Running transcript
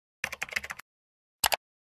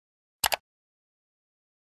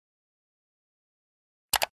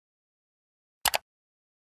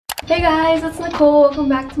Hey guys, it's Nicole. Welcome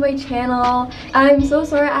back to my channel. I'm so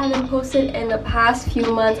sorry I haven't posted in the past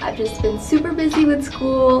few months. I've just been super busy with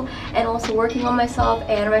school and also working on myself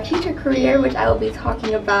and my future career, which I will be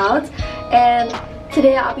talking about. And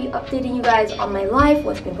today I'll be updating you guys on my life,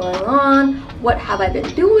 what's been going on, what have I been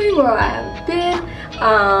doing, where I have been,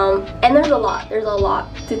 and there's a lot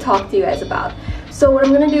to talk to you guys about. So what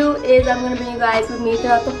I'm gonna do is I'm gonna bring you guys with me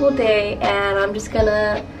throughout the whole day, and I'm just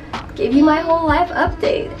gonna give you my whole life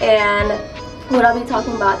update. And what I'll be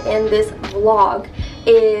talking about in this vlog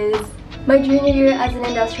is my junior year as an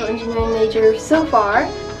industrial engineering major so far.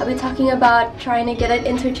 I'll be talking about trying to get an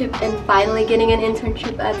internship and finally getting an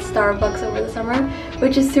internship at Starbucks over the summer,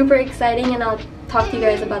 which is super exciting, and I'll talk to you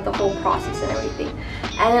guys about the whole process and everything.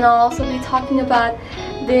 And then I'll also be talking about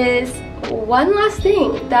this one last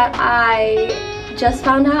thing that I just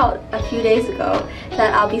found out a few days ago,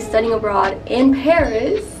 that I'll be studying abroad in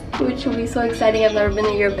Paris, which will be so exciting. I've never been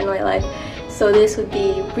to Europe in my life, so this would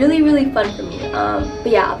be really fun for me.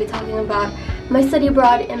 But yeah, I'll be talking about my study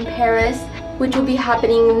abroad in Paris, which will be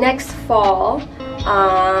happening next fall.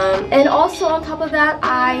 And also on top of that,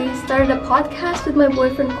 I started a podcast with my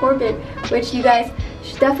boyfriend Corbin, which you guys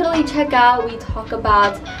should definitely check out. We talk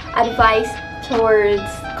about advice towards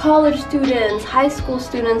college students, high school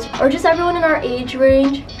students, or just everyone in our age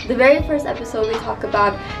range. The very first episode, we talk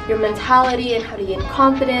about your mentality and how to gain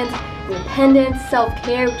confidence, independence,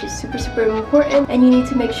 self-care, which is super important, and you need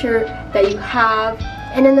to make sure that you have.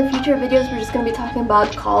 And in the future videos, we're just going to be talking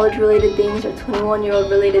about college related things or 21-year-old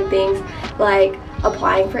related things, like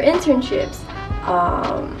applying for internships.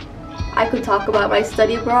 I could talk about my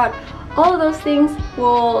study abroad. All of those things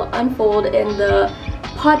will unfold in the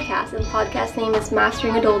podcast, and the podcast name is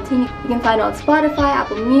Mastering Adulting. You can find it on Spotify,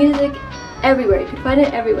 Apple Music, everywhere. You can find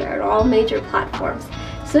it everywhere on all major platforms.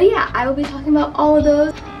 So yeah, I will be talking about all of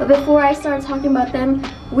those. But before I start talking about them,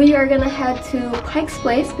 we are gonna head to Pike's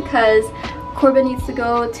place because Corbin needs to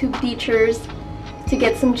go to Beecher's to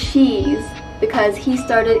get some cheese, because he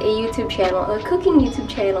started a YouTube channel, a cooking YouTube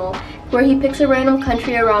channel, where he picks a random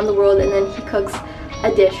country around the world and then he cooks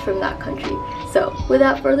a dish from that country. So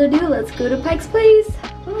without further ado, let's go to Pike's place.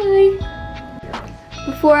 Bye!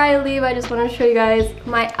 Before I leave, I just want to show you guys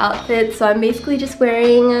my outfit. So I'm basically just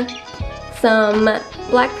wearing some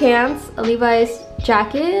black pants, a Levi's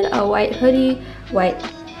jacket, a white hoodie, white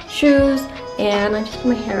shoes, and I just put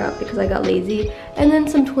my hair up because I got lazy, and then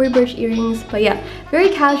some Tory Burch earrings. But yeah, very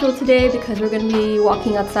casual today because we're going to be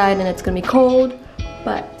walking outside and it's going to be cold.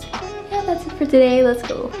 But yeah, that's it for today. Let's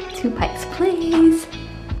go to Pike's place.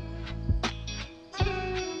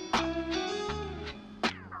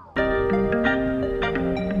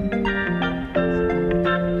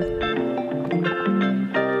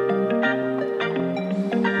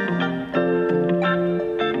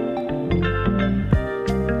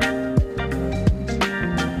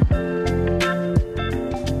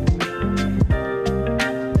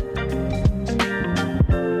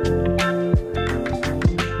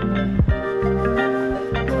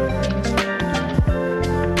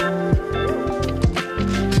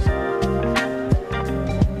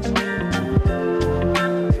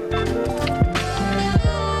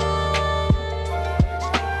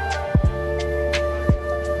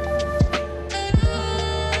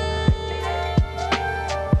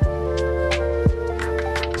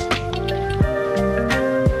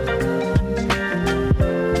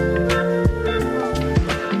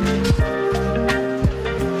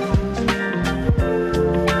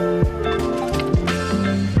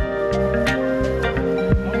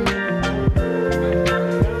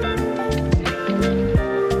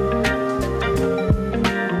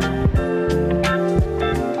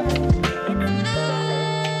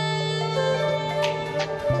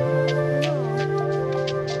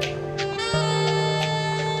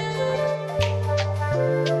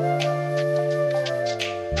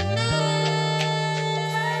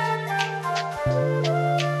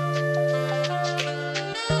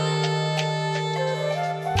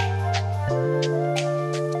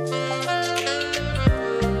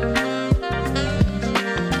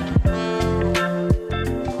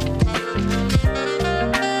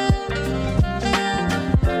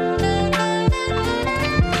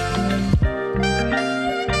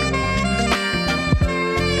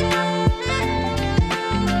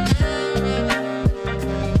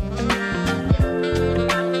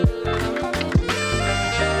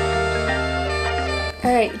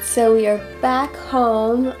 Alright, so we are back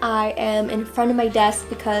home. I am in front of my desk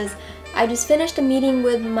because I just finished a meeting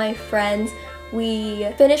with my friends. We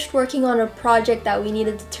finished working on a project that we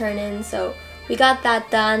needed to turn in, so we got that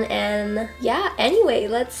done, and yeah, anyway,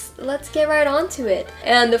 let's get right on to it.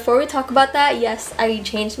 And before we talk about that, yes, I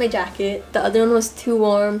changed my jacket. The other one was too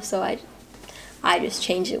warm, so I just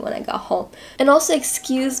changed it when I got home. And also,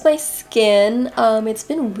 excuse my skin. It's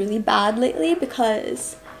been really bad lately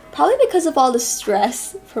probably because of all the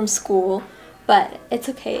stress from school, but it's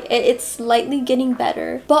okay. It's slightly getting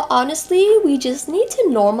better. But honestly, we just need to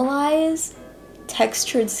normalize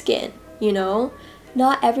textured skin, you know?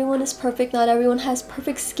 Not everyone is perfect, not everyone has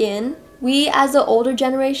perfect skin. We, as the older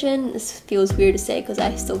generation, this feels weird to say because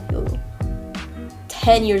I still feel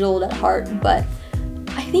 10 years old at heart, but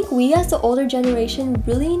I think we as the older generation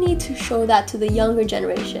really need to show that to the younger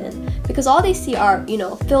generation, because all they see are, you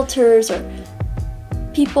know, filters or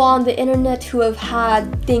people on the internet who have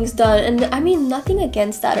had things done. And I mean, nothing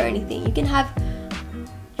against that or anything. You can have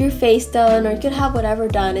your face done or you can have whatever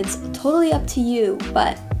done. It's totally up to you,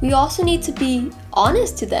 but we also need to be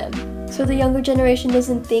honest to them so the younger generation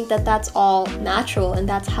doesn't think that that's all natural and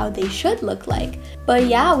that's how they should look like. But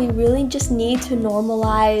yeah, we really just need to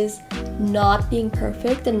normalize not being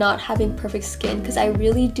perfect and not having perfect skin, because I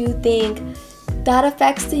really do think that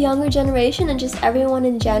affects the younger generation and just everyone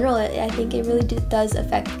in general. I think it really does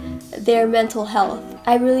affect their mental health.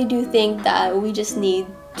 I really do think that we just need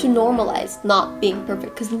to normalize not being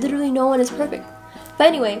perfect, because literally no one is perfect. But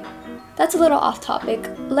anyway, that's a little off topic.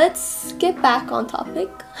 Let's get back on topic.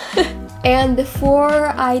 And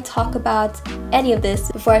before I talk about any of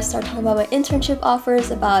this, before I start talking about my internship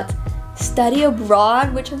offers, about study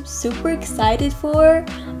abroad, which I'm super excited for,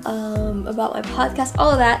 about my podcast,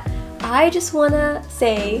 all of that, I just want to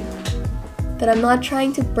say that I'm not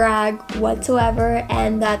trying to brag whatsoever,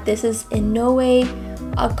 and that this is in no way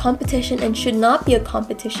a competition and should not be a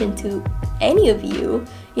competition to any of you.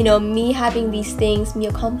 You know, me having these things, me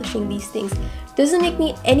accomplishing these things doesn't make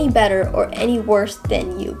me any better or any worse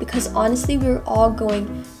than you, because honestly, we're all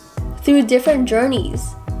going through different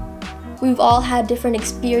journeys. We've all had different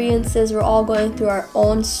experiences, we're all going through our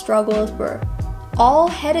own struggles, we're all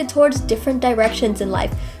headed towards different directions in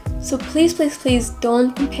life. So please, please, please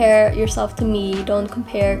don't compare yourself to me, don't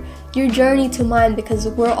compare your journey to mine, because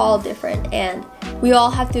we're all different and we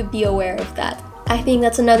all have to be aware of that. I think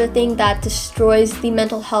that's another thing that destroys the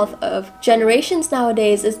mental health of generations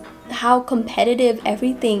nowadays, is how competitive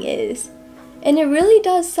everything is. And it really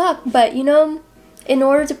does suck, but you know, in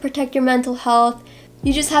order to protect your mental health,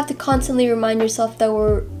 you just have to constantly remind yourself that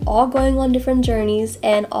we're all going on different journeys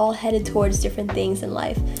and all headed towards different things in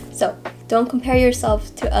life. So don't compare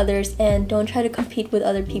yourself to others and don't try to compete with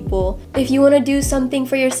other people. If you want to do something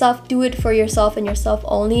for yourself, do it for yourself and yourself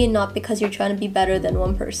only, and not because you're trying to be better than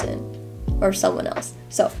one person or someone else.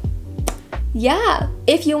 So yeah,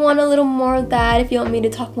 if you want a little more of that, if you want me to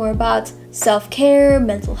talk more about self-care,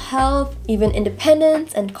 mental health, even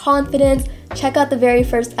independence and confidence, check out the very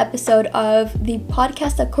first episode of the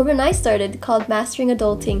podcast that Corbin and I started called Mastering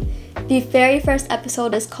Adulting. The very first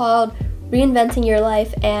episode is called Reinventing Your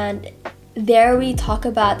Life, and there we talk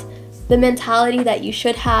about the mentality that you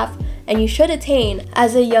should have and you should attain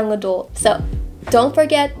as a young adult. So don't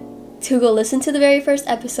forget to go listen to the very first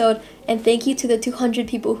episode, and thank you to the 200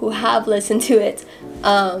 people who have listened to it.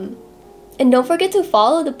 And don't forget to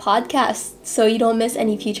follow the podcast so you don't miss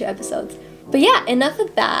any future episodes. But yeah, enough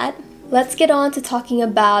of that. Let's get on to talking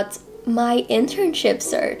about my internship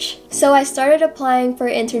search. So I started applying for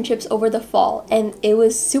internships over the fall, and it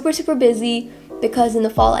was super, super busy because in the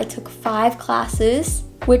fall I took 5 classes,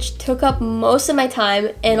 which took up most of my time.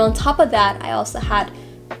 And on top of that, I also had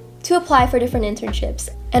to apply for different internships.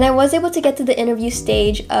 And I was able to get to the interview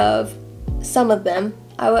stage of some of them.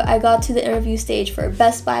 I got to the interview stage for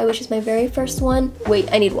Best Buy, which is my very first one. Wait,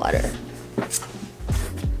 I need water.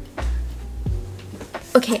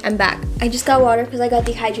 Okay, I'm back. I just got water because I got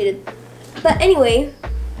dehydrated. But anyway,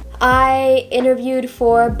 I interviewed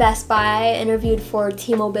for Best Buy, I interviewed for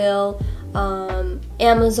T-Mobile,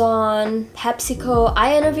 Amazon, PepsiCo.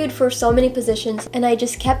 I interviewed for so many positions and I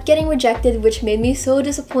just kept getting rejected, which made me so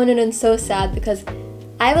disappointed and so sad, because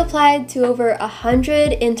I've applied to over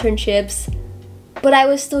 100 internships, but I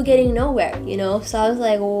was still getting nowhere, you know? So I was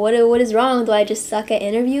like, what is wrong? Do I just suck at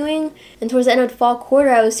interviewing? And towards the end of the fall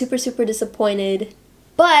quarter, I was super, super disappointed.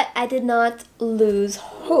 But I did not lose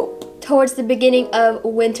hope. Towards the beginning of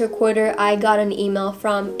winter quarter, I got an email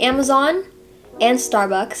from Amazon and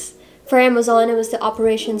Starbucks. For Amazon, it was the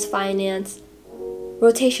Operations Finance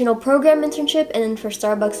Rotational Program Internship, and then for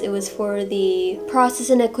Starbucks, it was for the Process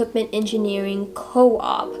and Equipment Engineering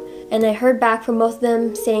Co-op. And I heard back from both of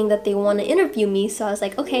them saying that they want to interview me, so I was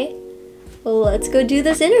like, okay, well, let's go do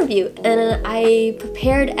this interview. And I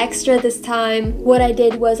prepared extra this time. What I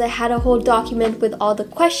did was I had a whole document with all the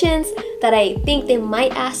questions that I think they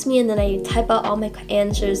might ask me, and then I type out all my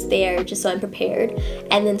answers there just so I'm prepared.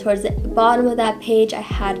 And then towards the bottom of that page, I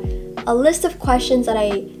had a list of questions that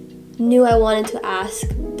I knew I wanted to ask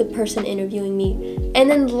the person interviewing me. And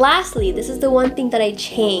then lastly, this is the one thing that I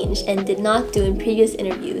changed and did not do in previous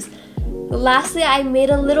interviews. Lastly, I made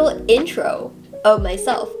a little intro of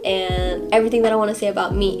myself and everything that I want to say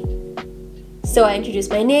about me. So I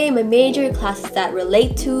introduced my name, my major, classes that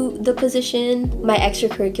relate to the position, my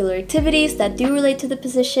extracurricular activities that do relate to the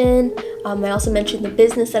position. I also mentioned the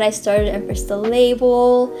business that I started, EMPRESS the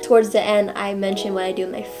label. Towards the end, I mentioned what I do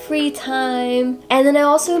in my free time. And then I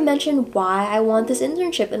also mentioned why I want this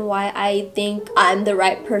internship and why I think I'm the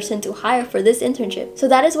right person to hire for this internship. So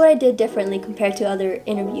that is what I did differently compared to other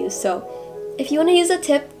interviews. So if you want to use a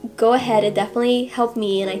tip, go ahead. It definitely helped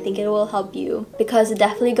me, and I think it will help you because it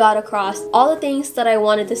definitely got across all the things that I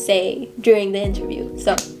wanted to say during the interview.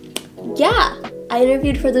 So yeah, I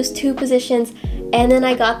interviewed for those 2 positions, and then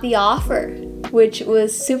I got the offer, which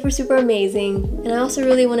was super amazing. And I also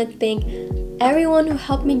really want to thank everyone who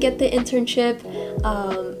helped me get the internship,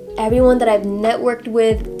 everyone that I've networked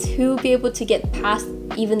with to be able to get past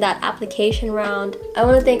even that application round. I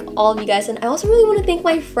want to thank all of you guys, and I also really want to thank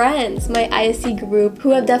my friends, my ISC group, who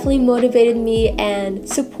have definitely motivated me and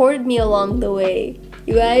supported me along the way.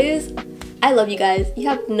 You guys, I love you guys. You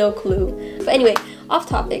have no clue. But anyway, off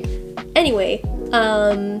topic. Anyway,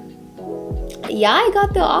 yeah, I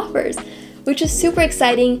got the offers, which is super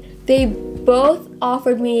exciting. They both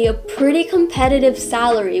offered me a pretty competitive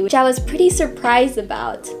salary, which I was pretty surprised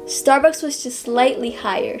about. Starbucks was just slightly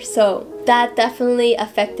higher, so that definitely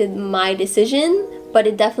affected my decision, but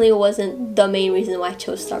it definitely wasn't the main reason why I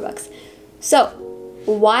chose Starbucks. So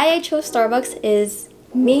why I chose Starbucks is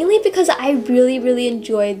mainly because I really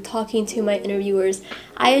enjoyed talking to my interviewers.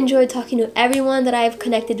 I enjoyed talking to everyone that I've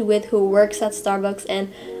connected with who works at Starbucks,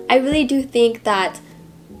 and I really do think that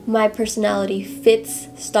my personality fits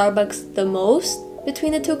Starbucks the most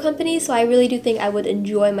between the 2 companies, so I really do think I would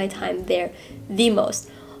enjoy my time there the most.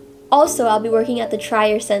 Also, I'll be working at the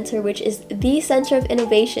Trier Center, which is the center of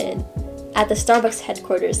innovation at the Starbucks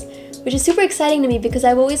headquarters, which is super exciting to me because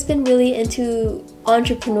I've always been really into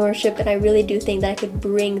entrepreneurship, and I really do think that I could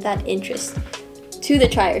bring that interest to the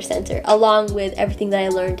Trier Center along with everything that I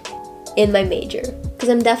learned in my major. Because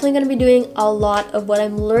I'm definitely going to be doing a lot of what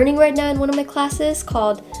I'm learning right now in one of my classes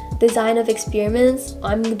called Design of Experiments.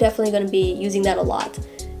 I'm definitely going to be using that a lot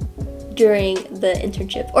during the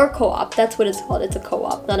internship, or co-op. That's what it's called. It's a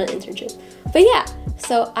co-op, not an internship. But yeah,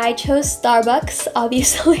 so I chose Starbucks,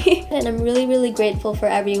 obviously. And I'm really grateful for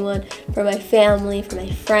everyone, for my family, for my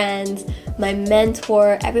friends, my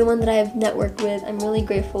mentor, everyone that I've networked with. I'm really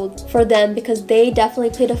grateful for them because they definitely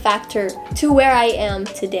played a factor to where I am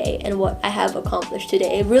today and what I have accomplished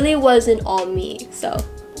today. It really wasn't all me. So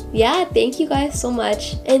yeah, thank you guys so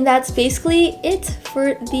much. And that's basically it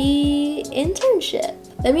for the internship.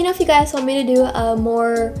 Let me know if you guys want me to do a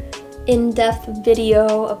more in-depth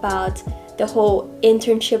video about the whole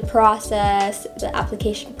internship process, the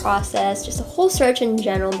application process, just a whole search in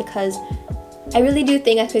general, because I really do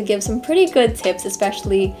think I could give some pretty good tips,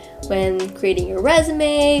 especially when creating your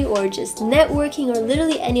resume or just networking or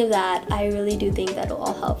literally any of that. I really do think that'll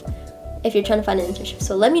all help if you're trying to find an internship.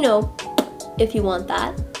 So let me know if you want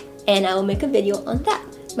that, and I will make a video on that.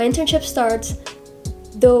 My internship starts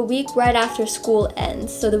the week right after school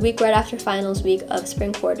ends, so the week right after finals week of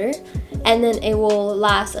spring quarter, and then it will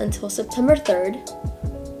last until September 3rd,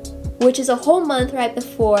 which is a whole month right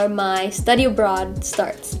before my study abroad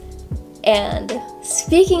starts. And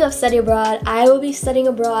speaking of study abroad, I will be studying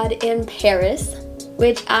abroad in Paris,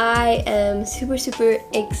 which I am super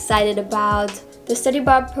excited about. The study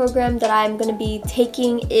abroad program that I'm going to be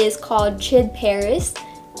taking is called CHID Paris,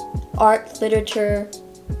 Art, Literature,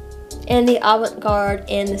 and the Avant-Garde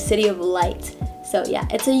in the City of Light. So yeah,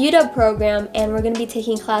 it's a UW program, and we're going to be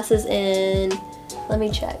taking classes in, let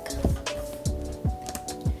me check.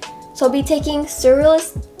 So I'll be taking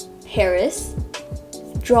Surrealist Paris,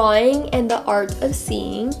 Drawing and the Art of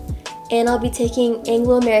Seeing, and I'll be taking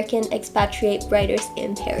Anglo-American Expatriate Writers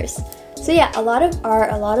in Paris. So yeah, a lot of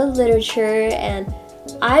art, a lot of literature, and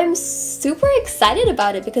I'm super excited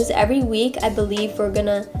about it because every week I believe we're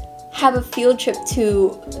gonna have a field trip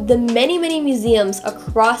to the many museums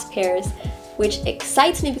across Paris, which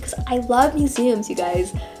excites me because I love museums, you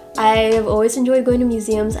guys. I have always enjoyed going to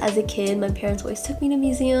museums as a kid. My parents always took me to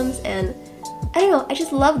museums, and I don't know, I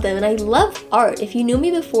just love them, and I love art. If you knew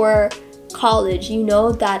me before college, you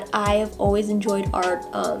know that I have always enjoyed art.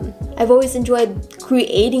 I've always enjoyed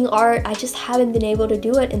creating art. I just haven't been able to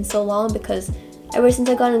do it in so long because ever since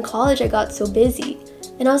I got in college, I got so busy.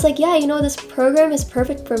 And I was like, yeah, you know, this program is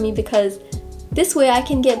perfect for me because this way I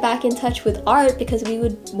can get back in touch with art, because we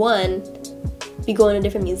would, one, be going to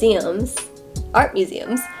different museums, art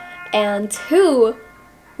museums, and two,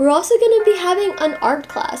 we're also going to be having an art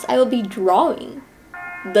class. I will be drawing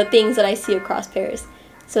the things that I see across Paris.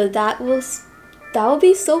 So that will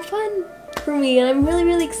be so fun for me, and I'm really,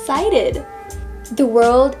 really excited. The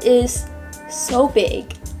world is so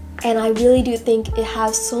big, and I really do think it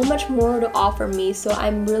has so much more to offer me, so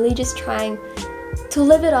I'm really just trying to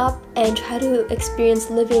live it up and try to experience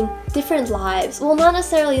living different lives. Well, not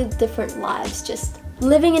necessarily different lives, just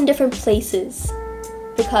living in different places,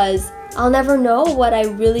 because I'll never know what I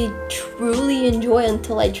really truly enjoy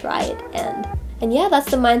until I try it. And yeah,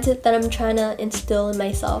 that's the mindset that I'm trying to instill in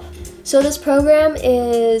myself. So this program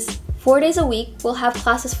is 4 days a week. We'll have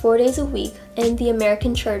classes 4 days a week in the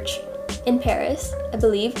American church in Paris, I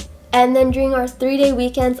believe. And then during our 3-day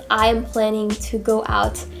weekends, I am planning to go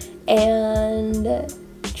out and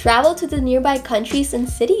travel to the nearby countries and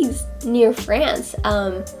cities near France.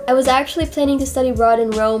 I was actually planning to study abroad in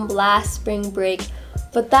Rome last spring break,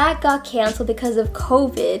 but that got canceled because of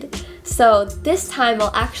COVID. So this time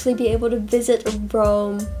I'll actually be able to visit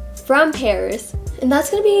Rome from Paris, and that's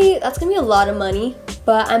gonna be a lot of money.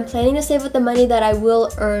 But I'm planning to save up the money that I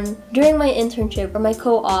will earn during my internship or my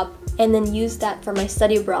co-op, and then use that for my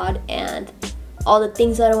study abroad and all the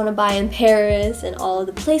things that I want to buy in Paris and all of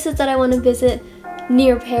the places that I want to visit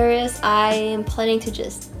near Paris. I am planning to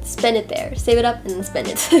just spend it there, save it up and then spend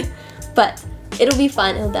it. But it'll be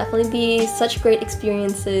fun. It'll definitely be such great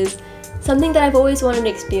experiences, something that I've always wanted to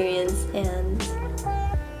experience, and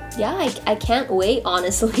yeah, I can't wait,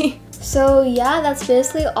 honestly. So yeah, that's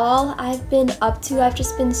basically all I've been up to. I've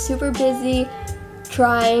just been super busy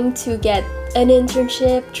trying to get an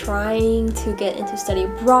internship, trying to get into study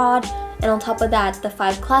abroad, and on top of that, the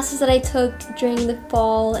 5 classes that I took during the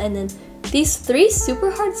fall, and then these 3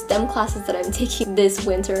 super hard STEM classes that I'm taking this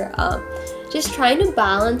winter. Just trying to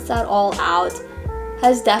balance that all out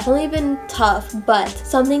has definitely been tough, but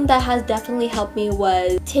something that has definitely helped me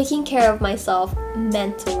was taking care of myself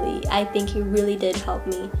mentally. I think it really did help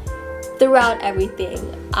me throughout everything.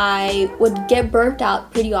 I would get burnt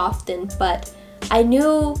out pretty often, but I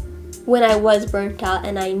knew when I was burnt out,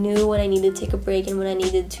 and I knew when I needed to take a break and when I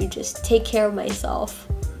needed to just take care of myself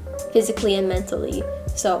physically and mentally.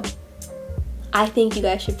 So I think you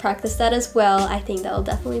guys should practice that as well. I think that will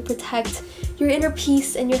definitely protect your inner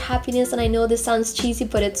peace and your happiness, and I know this sounds cheesy,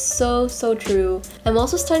 but it's so, so true. I'm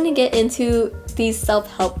also starting to get into these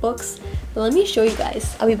self-help books, but let me show you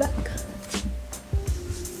guys. I'll be back.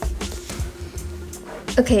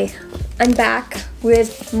 Okay, I'm back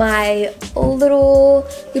with my little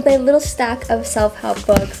stack of self-help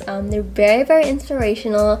books. They're very, very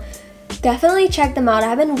inspirational. Definitely check them out. I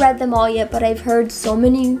haven't read them all yet, but I've heard so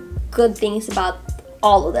many good things about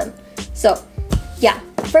all of them. So yeah,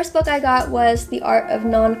 the first book I got was The Art of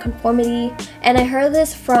Nonconformity, and I heard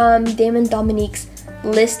this from Damon Dominique's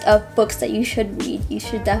list of books that you should read. You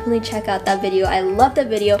should definitely check out that video. I love that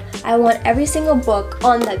video. I want every single book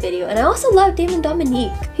on that video. And I also love Damon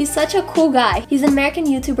Dominique. He's such a cool guy. He's an American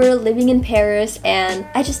YouTuber living in Paris, and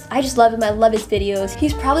I just love him. I love his videos.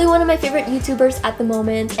 He's probably one of my favorite YouTubers at the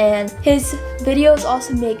moment, and his videos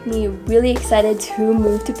also make me really excited to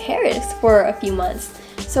move to Paris for a few months.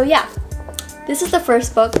 So yeah, this is the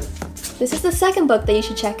first book. This is the second book that you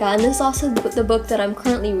should check out, and this is also the book that I'm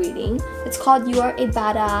currently reading. It's called You Are a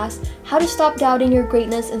Badass: How to Stop Doubting Your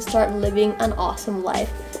Greatness and Start Living an Awesome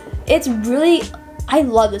Life. It's really, I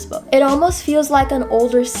love this book. It almost feels like an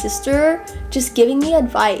older sister just giving me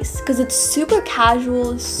advice, because it's super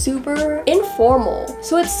casual, super informal.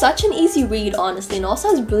 So it's such an easy read, honestly, and also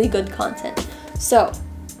has really good content. So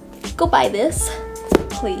go buy this,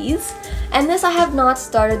 please. And this I have not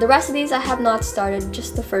started. The rest of these I have not started,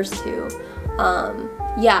 just the first 2.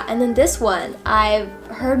 Yeah, and then this one, I've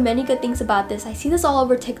heard many good things about this. I see this all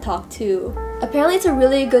over TikTok too. Apparently it's a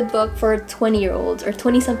really good book for 20-year-olds or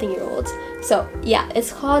 20-something-year-olds. So yeah,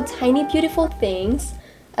 it's called Tiny Beautiful Things: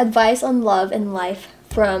 Advice on Love and Life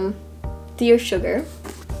from Dear Sugar.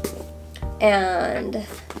 And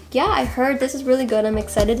yeah, I heard this is really good. I'm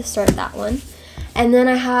excited to start that one. And then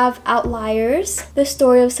I have Outliers: The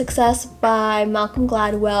Story of Success by Malcolm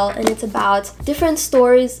Gladwell, and it's about different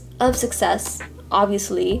stories of success,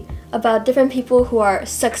 obviously, about different people who are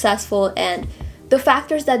successful and the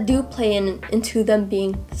factors that do play into them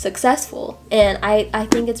being successful. And I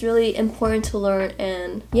think it's really important to learn,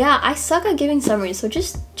 and yeah, I suck at giving summaries, so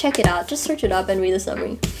just check it out. Just search it up and read the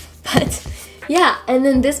summary. But yeah, and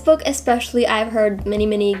then this book especially, I've heard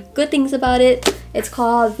many good things about it. It's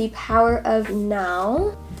called The Power of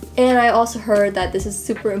Now And I also heard that this is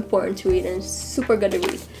super important to read and super good to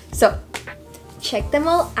read. So check them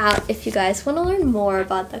all out if you guys want to learn more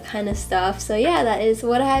about that kind of stuff. So yeah, that is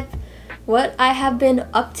what I have been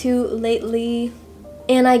up to lately.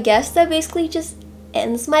 And I guess that basically just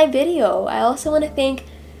ends my video. I also want to thank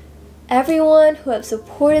everyone who have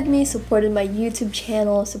supported me, supported my YouTube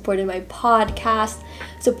channel, supported my podcast,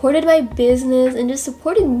 supported my business, and just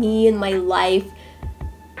supported me in my life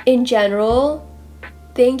in general.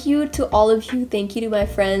 Thank you to all of you. Thank you to my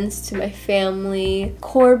friends, to my family,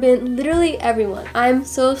 Corbin, literally everyone. I'm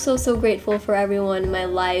so grateful for everyone in my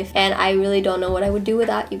life, and I really don't know what I would do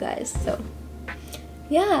without you guys. So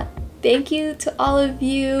yeah, thank you to all of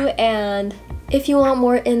you. And if you want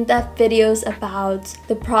more in-depth videos about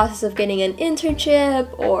the process of getting an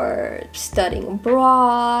internship or studying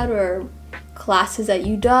abroad or classes at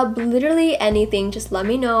UW, literally anything, just let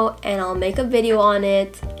me know and I'll make a video on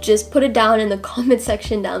it. Just put it down in the comment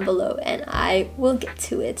section down below and I will get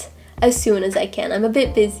to it as soon as I can. I'm a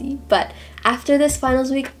bit busy, but after this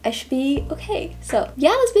finals week, I should be okay. So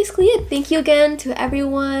yeah, that's basically it. Thank you again to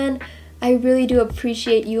everyone. I really do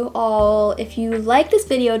appreciate you all. If you like this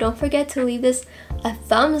video, don't forget to leave this a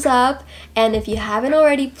thumbs up, and if you haven't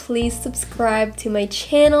already, please subscribe to my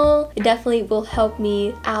channel. It definitely will help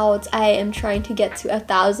me out. I am trying to get to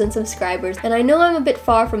 1,000 subscribers, and I know I'm a bit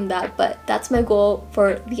far from that, but that's my goal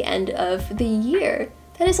for the end of the year.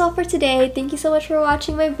 That is all for today. Thank you so much for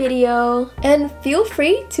watching my video, and feel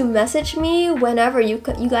free to message me whenever. You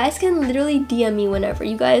guys can literally DM me whenever.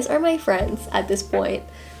 You guys are my friends at this point.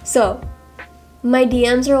 So my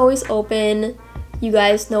DMs are always open. You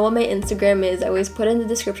guys know what my Instagram is. I always put it in the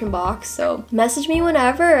description box. So message me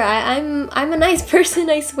whenever. I'm a nice person,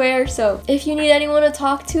 I swear. So if you need anyone to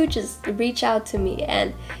talk to, just reach out to me.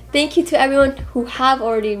 And thank you to everyone who have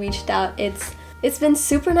already reached out. It's been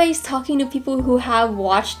super nice talking to people who have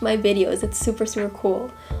watched my videos. It's super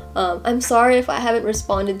cool. I'm sorry if I haven't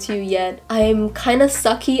responded to you yet. I'm kind of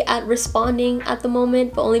sucky at responding at the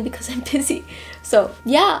moment, but only because I'm busy. So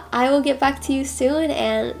yeah, I will get back to you soon,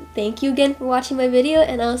 and thank you again for watching my video,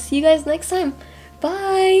 and I'll see you guys next time.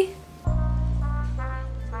 Bye!